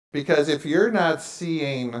Because if you're not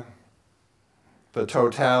seeing the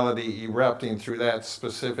totality erupting through that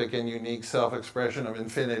specific and unique self-expression of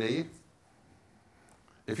infinity,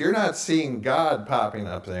 if you're not seeing God popping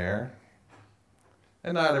up there,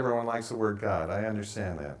 and not everyone likes the word God, I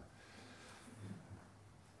understand that.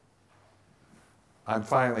 I'm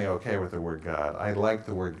finally okay with the word God. I like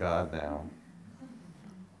the word God now.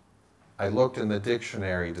 I looked in the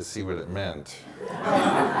dictionary to see what it meant.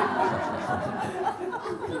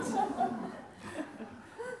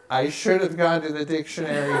 I should have gone to the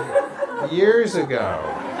dictionary years ago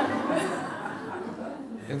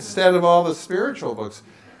instead of all the spiritual books.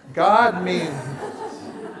 God means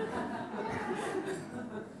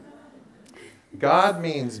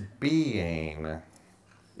being.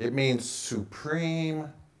 It means supreme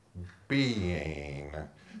being.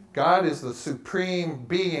 God is the supreme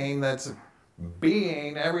being that's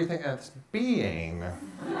being everything that's being.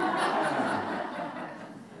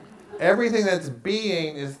 Everything that's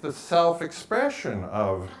being is the self-expression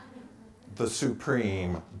of the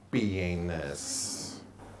supreme beingness.